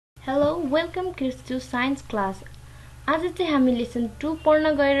Hello, welcome kids to science class. आज चाहिँ हामी लेसन 2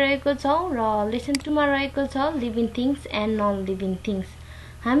 पढ्न गइरहेको छौं र लेसन 2 मा रहेको छ living things and non living things.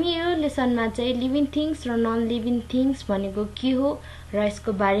 हामी यो लेसनमा चाहिँ लिभिङ थिंग्स र नन लिभिङ थिंग्स भनेको के हो र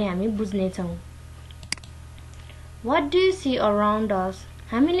यसको बारे हामी बुझ्ने छौं. What do you see around us?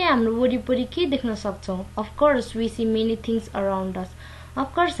 हामीले हाम्रो वरिपरि के देख्न सक्छौं? Of course, we see many things around us.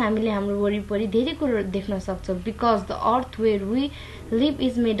 Of course, हामीले हाम्रो वरिपरि धेरै कुराहरु देख्न सक्छौं because the earth where we live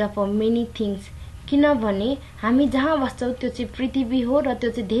is made up of many things. किनभने हामी जहाँ बस्छौं त्यो चाहिँ पृथ्वी हो र त्यो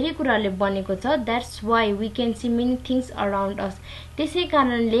चाहिँ धेरै कुराले बनेको छ. That's why we can see many things around us. त्यसै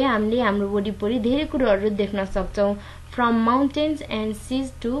कारणले हामीले हाम्रो वरिपरि धेरै कुराहरु देख्न सक्छौं. From mountains and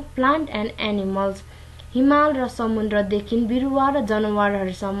seas to plant and animals. हिमाल र समुद्रदेखि बिरुवा र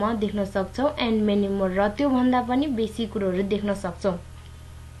जनावरहरुसम्म देख्न सक्छौं and many more र त्यो भन्दा पनि बेसी कुराहरु देख्न सक्छौं.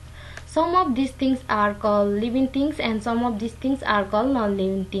 Some of these things are called living things and some of these things are called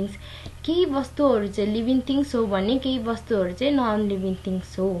non-living things. केही वस्तुहरु चाहिँ लिभिङ थिंग्स हो भने केही वस्तुहरु चाहिँ नन लिभिङ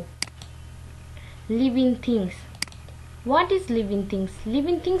थिंग्स हो. Living things. What is living things?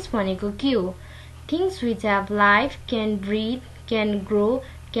 Living things भनेको के हो? Things which have life, can breathe, can grow,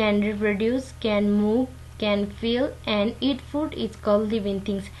 can reproduce, can move, can feel and eat food is called living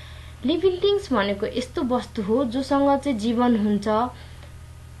things. Living things भनेको यस्तो वस्तु हो जोसँग चाहिँ जीवन हुन्छ,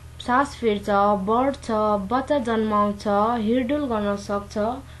 सास फेर्छ, बढ्छ, बच्चा जन्माउँछ, हिँडडुल गर्न सक्छ,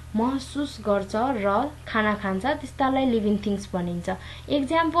 महसुस गर्छ र खाना खान्छ, त्यस्तालाई लिभिङ थिंग्स भनिन्छ.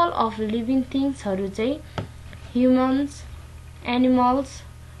 एक्जाम्पल अफ लिभिङ थिंग्सहरु चाहिँ ह्युमन्स, एनिमल्स,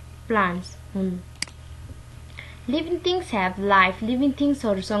 प्लान्ट्स हुन्. Living things have life. Living things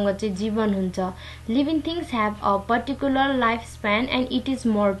हरुसँग चाहिँ जीवन हुन्छ. Living things have a particular lifespan and it is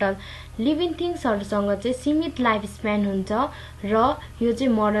mortal. Living things हरुसँग चाहिँ सीमित लाइफ स्प्यान हुन्छ र यो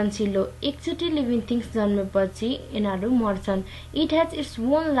चाहिँ मरणशील हो. एकचोटी लिभिङ थिंग्स जन्मेपछि यिनीहरु मर्छन्. It has its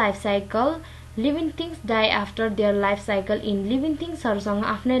own life cycle. Living things die after their life cycle. In living things हरुसँग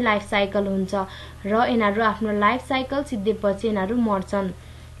आफ्नै लाइफ साइकल हुन्छ र यिनीहरु आफ्नो लाइफ साइकल सिद्धिएपछि यिनीहरु मर्छन्.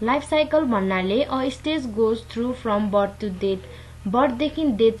 लाइफ साइकल भन्नाले a stage goes through from birth to death. Birth देखि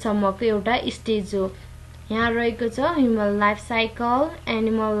death सम्मको एउटा stage हो. यहाँ रहेको छ human life cycle,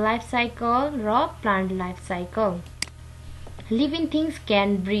 animal life cycle र plant life cycle. Living things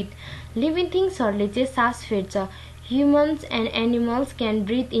can breathe. Living थिंग्सहरुले चाहिँ सास फेर्छ. Humans and animals can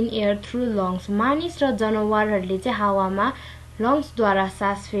breathe in air through lungs. मानिस र जनावरहरुले चाहिँ हावामा लंग्स द्वारा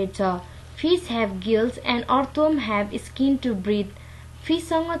सास फेर्छ. Fish have gills and earthworm have skin to breathe.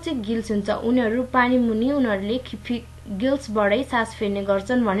 फिशसँग चाहिँ गिल्स हुन्छ. उनीहरु पानी मुनि उनीहरुले गिल्सबाटै सास फेर्ने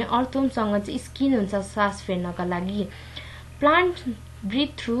गर्छन् भने अर्थवर्मसँग चाहिँ स्किन हुन्छ सास फेर्नका लागि. प्लान्ट ब्रीथ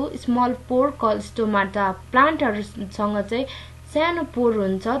थ्रु स्मल पोर कल्ड स्टोमाटा. प्लान्टहरुसँग चाहिँ सानो पोर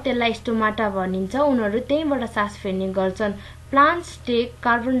हुन्छ, त्यसलाई स्टोमाटा भनिन्छ. उनीहरु त्यहीबाट सास फेर्ने गर्छन्. Plants take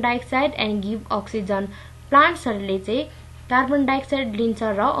carbon dioxide and give oxygen. प्लान्ट्सहरुले चाहिँ कार्बन डाइअक्साइड लिन्छ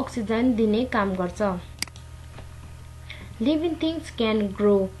र अक्सिजन दिने काम गर्छ. Living things can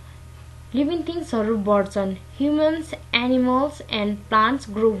grow. Living things हरु बढ्छन्. Humans, animals and plants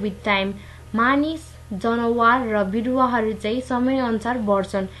grow with time. मानिस, जनावर र बिरुवाहरु चाहिँ समय अनुसार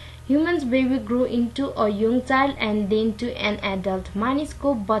बढ्छन्. Humans baby grow into a young child and then to an adult.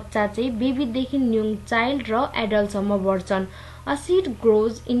 मानिसको बच्चा चाहिँ बेबी देखि young child र adult सम्म बढ्छन्. A seed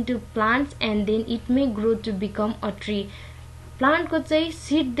grows into plants and then it may grow to become a tree. Plant को चाहिँ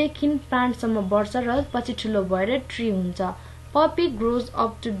seed देखि प्लान्ट सम्म बढ्छ र पछि ठुलो भएर ट्री हुन्छ. Puppy grows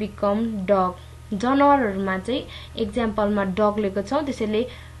up to become डग. जनावरहरुमा चाहिँ एक्जाम्पलमा डग लिएको छ, त्यसैले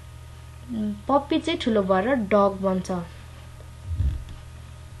पपी चाहिँ ठुलो भएर डग बन्छ.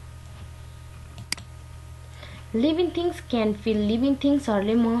 Living things can feel. Living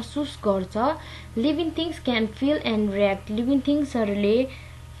थिंग्सहरुले महसुस गर्छ. Living things can feel and react. Living थिंग्सहरुले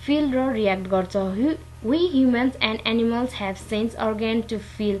feel र रियाक्ट गर्छ. We humans and animals have sense organ to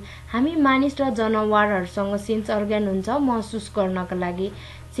feel. हामी मानिस र जनावरहरुसँग सेन्स अर्गन हुन्छ महसुस गर्नका लागि.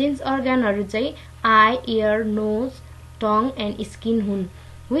 सेन्स अर्गनहरु चाहिँ I, year, knows, tongue and skin हुन्.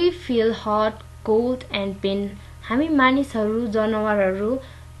 We feel hot, cold and pain. हामी मानिसहरु जनावरहरु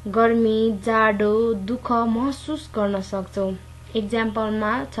गर्मी, जाडो, दुःख महसुस गर्न सक्छौं.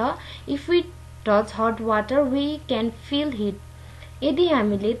 एक्जाम्पलमा छ if we touch hot water we can feel heat. यदि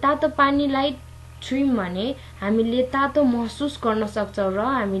हामीले तातो पानीलाई छुयौं भने हामीले तातो महसुस गर्न सक्छौं र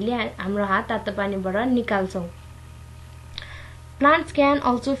हामीले हाम्रो हात तातो पानीबाट निकाल्छौं. Plants can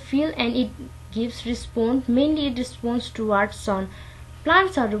also feel and it gives response. Mainly it responds towards sun.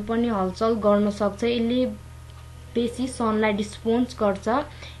 प्लान्ट्सहरु पनि हलचल गर्न सक्छ. यसले बेसी सनलाई रिस्पोन्स गर्छ.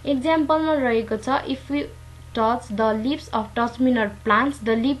 एक्जाम्पलमा रहेको छ if we touch the leaves of touch-me-not plants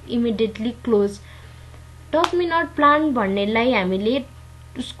the leaf immediately close. touch-me-not plant भन्नेलाई हामीले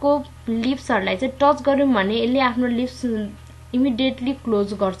उसको लिप्सहरुलाई चाहिँ टच गर्यौं भने यसले आफ्नो लिप्स इमिडिएटली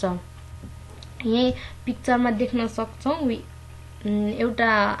क्लोज गर्छ। यही पिक्चरमा देख्न सक्छौं एउटा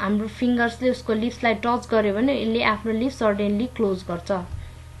हाम्रो फिंगर्सले उसको लिप्सलाई टच गर्यो भने यसले आफ्नो लिप्स सडनली क्लोज गर्छ।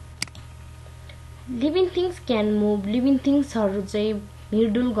 Living things can move, living थिंग्सहरु चाहिँ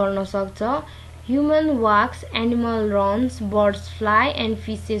हिडुल गर्न सक्छ। Human wax, animal runs, birds fly and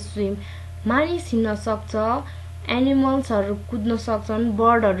fishes swim. मानिस हिँड्न सक्छ, एनिमल्सहरु कुद्न सक्छन्,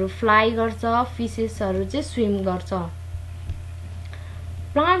 बर्डहरु फ्लाई गर्छ, फिशेसहरु चाहिँ स्विम गर्छ।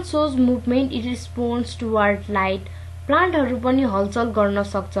 Plant shows movement, it रिस्पोन्ड्स toward light. प्लान्टहरु पनि हलचल गर्न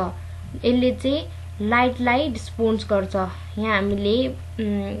सक्छ, यसले चाहिँ लाइटलाई रिस्पोन्स गर्छ। यहाँ हामीले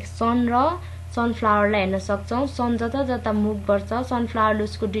सन र सनफ्लावरलाई हेर्न सक्छौं। सन जता जता मुभ गर्छ, सनफ्लावरले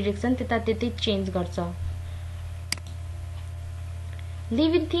उसको डाइरेक्सन त्यता त्यतै चेन्ज गर्छ।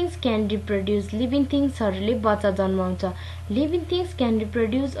 Living things can reproduce, living थिंग्सहरुले बच्चा जन्माउँछ। Living things can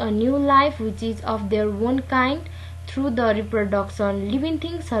reproduce a new life which is of their own kind through the reproduction. Living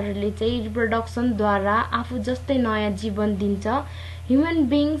थिंग्सहरुले चाहिँ रिप्रोडक्सन द्वारा आफू जस्तै नयाँ जीवन दिन्छ। Human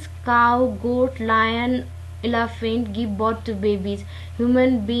beings, cow, goat, lion, elephant give birth to babies.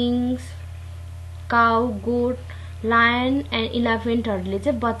 Human beings, cow, goat, lion and एलिफेन्टहरुले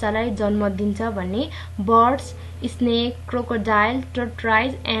चाहिँ बच्चालाई जन्म दिन्छ भने birds, snake, crocodile,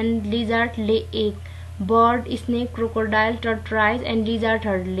 tortoise and lizard ले egg. Bird, snake, crocodile, tortoise and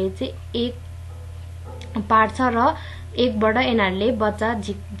लिजर्डहरुले चाहिँ एग पार्छ र एगबाट यिनीहरुले बच्चा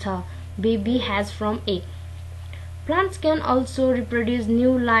झिक्छ। Baby has from egg. Plants can also reproduce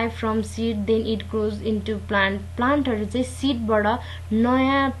new life from seed, then it grows into plant. प्लान्टहरु चाहिँ सीडबाट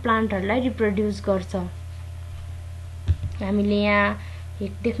नयाँ प्लान्टहरुलाई रिप्रोड्युस गर्छ। हामीले यहाँ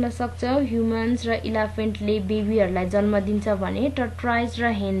देख्न सक्छौं ह्युमन्स र एलिफेन्टले बेबीहरुलाई जन्म दिन्छ भने टर्टोइज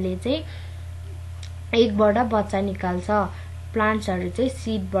र हेनले चाहिँ एगबाट बच्चा निकाल्छ। प्लान्ट्सहरु चाहिँ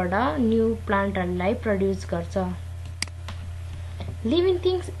सीडबाट न्यू प्लान्टहरुलाई प्रोड्युस गर्छ। Living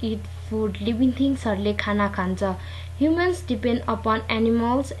things it food, living थिंग्सहरुले खाना खान्छ। Humans depend upon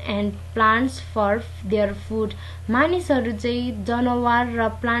animals and plants for their food. मानिसहरु चाहिँ जनावर र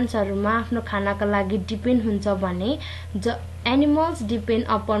प्लान्ट्सहरुमा आफ्नो खानाका लागि डिपेन्ड हुन्छ भने animals depend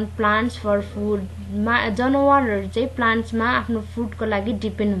upon plants for food. जनावरहरु चाहिँ प्लान्ट्समा आफ्नो फूडको लागि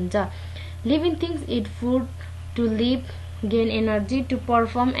डिपेन्ड हुन्छ। Living things it food to leave, gain energy, to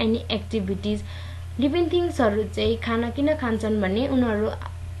perform any activities. Living थिंग्सहरु चाहिँ खाना किन खान्छन् भने उनीहरु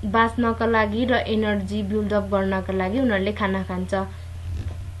बाँच्नका लागि र एनर्जी बिल्ड अप गर्नका लागि उनीहरुले खाना खान्छ।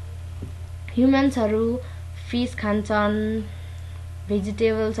 ह्युमन्सहरु फिश खान्छन्,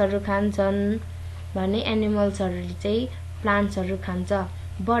 भेजिटेबल्सहरु खान्छन् भने एनिमल्सहरुले चाहिँ प्लान्ट्सहरु खान्छ।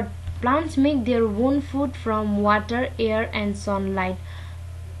 But plants make their own food from water, air and sunlight.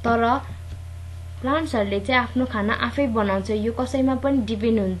 तर प्लान्ट्सहरुले चाहिँ आफ्नो खाना आफै बनाउँछ, यो कसैमा पनि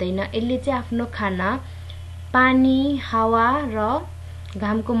डिपेन्ड हुँदैन। यसले चाहिँ आफ्नो खाना पानी, हावा र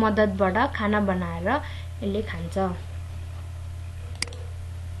घामको मद्दतबाट खाना बनाएर यसले खान्छ।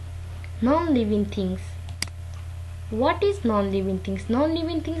 Non living things. What is non living things? Non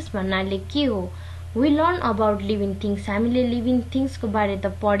living things भन्नाले के हो? We learn about living things. हामीले लिभिङ थिंग्सको बारे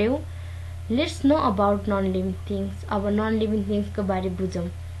त पढ्यौं। Let's know about non living things. अब नन लिभिङ थिंग्सको बारे बुझौं।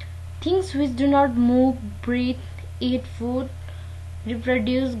 Things which do not move, breathe, eat food,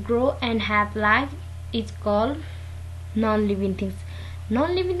 reproduce, grow and have life is called non-living things.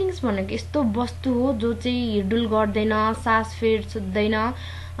 Non-living things भनेको यस्तो वस्तु हो जो चाहिँ हिडुल गर्दैन, सास फेर्दैन,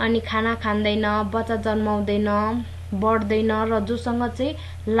 अनि खाना खाँदैन, बच्चा जन्माउँदैन, बढ्दैन र जोसँग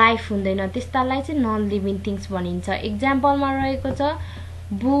चाहिँ लाइफ हुँदैन, त्यस्तालाई चाहिँ नन लिभिङ थिंग्स भनिन्छ। एक्जाम्पलमा रहेको छ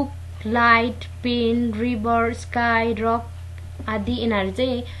book, light, pain, river, sky, rock आदि यिनीहरु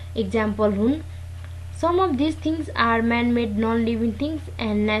चाहिँ एक्जाम्पल हुन्। Some of this things are man made non living things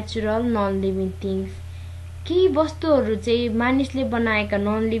and natural non living things. केही वस्तुहरु चाहिँ मानिसले बनाएका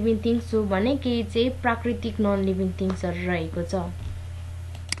नन लिभिङ थिंग्स हो भने केही चाहिँ प्राकृतिक नन लिभिङ थिंग्सहरु रहेको छ।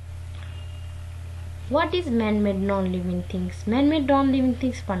 What is man-made non-living things? Man-made non-living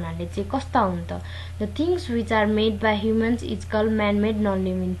things भन्नाले चाहिँ कस्ता हुन् त? The things which are made by humans is called man-made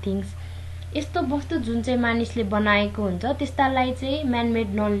non-living things. यस्तो वस्तु जुन चाहिँ मानिसले बनाएको हुन्छ त्यस्तालाई चाहिँ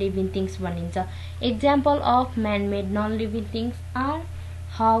man-made non-living things भनिन्छ। Example of man-made non-living things are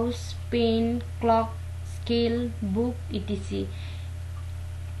house, pen, clock, scale, book, etc.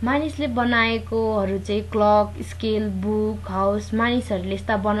 मानिसले बनाएकोहरु चाहिँ क्लक, स्केल, बुक, हाउस मानिसहरुले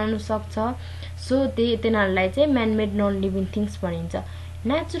यस्ता बनाउन सक्छ। सो तिनीहरुलाई चाहिँ man-made non-living things भनिन्छ।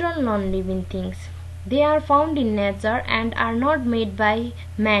 Natural non-living things. They are found in nature and are not made by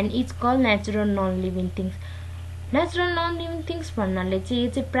man. It's called natural non-living things. Natural non living things भन्नाले चाहिँ यो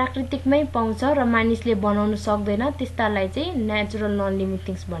चाहिँ प्राकृतिकमै पाउँछ र मानिसले बनाउन सक्दैन, त्यस्तालाई चाहिँ नेचुरल नन लिभिङ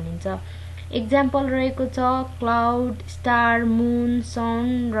थिङ्स भनिन्छ। एक्जाम्पल रहेको छ क्लाउड, स्टार, मुन,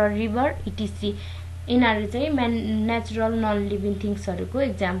 सन र रिभर इटिसी। यिनीहरू चाहिँ नेचुरल नन लिभिङ थिङ्सहरूको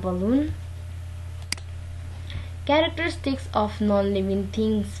एक्जाम्पल हुन्। Characteristics of non living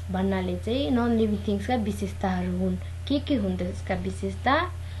things भन्नाले चाहिँ नन लिभिङ थिङ्सका विशेषताहरू हुन्। के हुन् त्यसका विशेषता?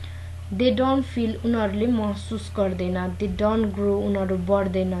 दे डोन्ट फिल, उनीहरूले महसुस गर्दैन। दे डोन्ट ग्रो, उनीहरू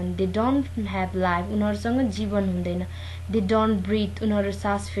बढ्दैनन्। दे डोन्ट ह्याभ लाइफ, उनीहरूसँग जीवन हुँदैन। दे डोन्ट ब्रिथ, उनीहरू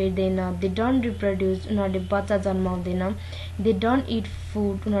सास फेर्दैन। दे डोन्ट रिप्रोड्युस, उनीहरूले बच्चा जन्माउँदैन। दे डोन्ट इट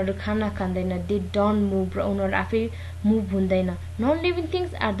फुड, उनीहरू खाना खाँदैन। दे डोन्ट मुभ, र उनीहरू आफै मुभ हुँदैन। Non living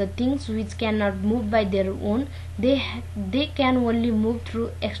things are the things which can not move by their own, they can only move through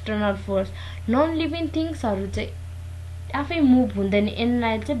external force. Non living थिङ्सहरू चाहिँ आफै मुभ हुँदैन,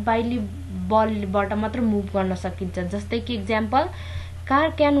 यिनलाई चाहिँ बाहिरी बलबाट मात्र मुभ गर्न सकिन्छ। जस्तै कि example, car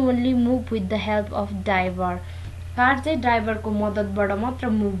can only move with the help of driver. Car चाहिँ ड्राइभरको मद्दतबाट मात्र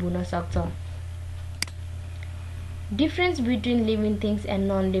मुभ हुन सक्छ। Difference between living things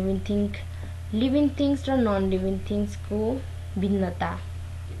and non living things. Living things र नन लिभिङ थिङ्सको भिन्नता।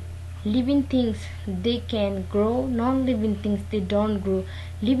 Living things they can grow, non living things they don't grow.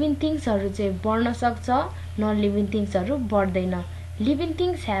 Living थिङ्सहरू चाहिँ बढ्न सक्छ, नन लिभिङ थिङ्सहरू बढ्दैन। Living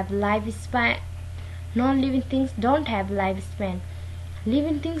things have life span, non living things don't have life span.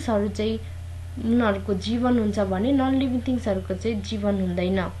 Living थिङ्सहरू चाहिँ उनीहरूको जीवन हुन्छ भने नन लिभिङ थिङ्सहरूको चाहिँ जीवन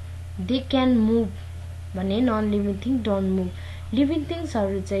हुँदैन। दे क्यान मुभ भने non living things don't move. Living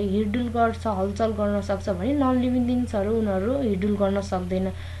थिङ्सहरू चाहिँ हिडुल गर्छ, हलचल गर्न सक्छ भने नन लिभिङ थिङ्सहरू उनीहरू हिडुल गर्न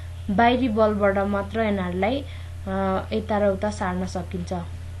सक्दैन। बाहिरी बलबाट मात्र यिनीहरूलाई यता र उता सार्न सकिन्छ।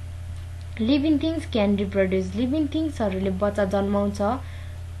 Living things can reproduce, living थिङ्सहरूले बच्चा जन्माउँछ।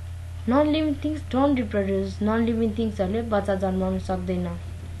 Non living things don't reproduce, non living थिङ्सहरूले बच्चा जन्माउन सक्दैन।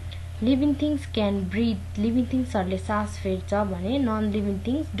 Living things can breath, living थिङ्सहरूले सास फेर्छ भने non living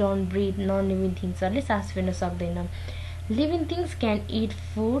things don't breath, non living थिङ्सहरूले सास फेर्न सक्दैन। Living things can it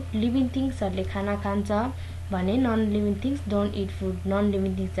food, living थिङ्सहरूले खाना खान्छ भने non living things don't it food, non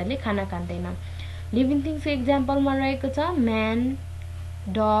living थिङ्सहरूले खाना खाँदैन। लिभिङ थिङ्सको एक्जाम्पलमा रहेको छ म्यान,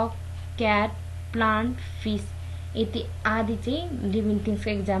 डग, क्याट, प्लान्ट, फिस। यति आदि चाहिँ लिभिङ थिङ्सको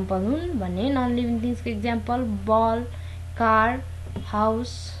एक्जाम्पल हुन् भने नन लिभिङ थिङ्सको एक्जाम्पल बल, कार,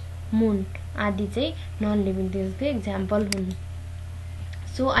 हाउस, मुन आदि चाहिँ नन लिभिङ थिङ्सको एक्जाम्पल हुन्।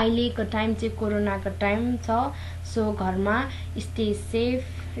 सो अहिलेको टाइम चाहिँ कोरोनाको टाइम छ, सो घरमा stay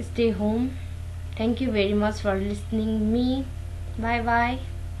safe, stay home. Thank you very much for listening me. Bye bye.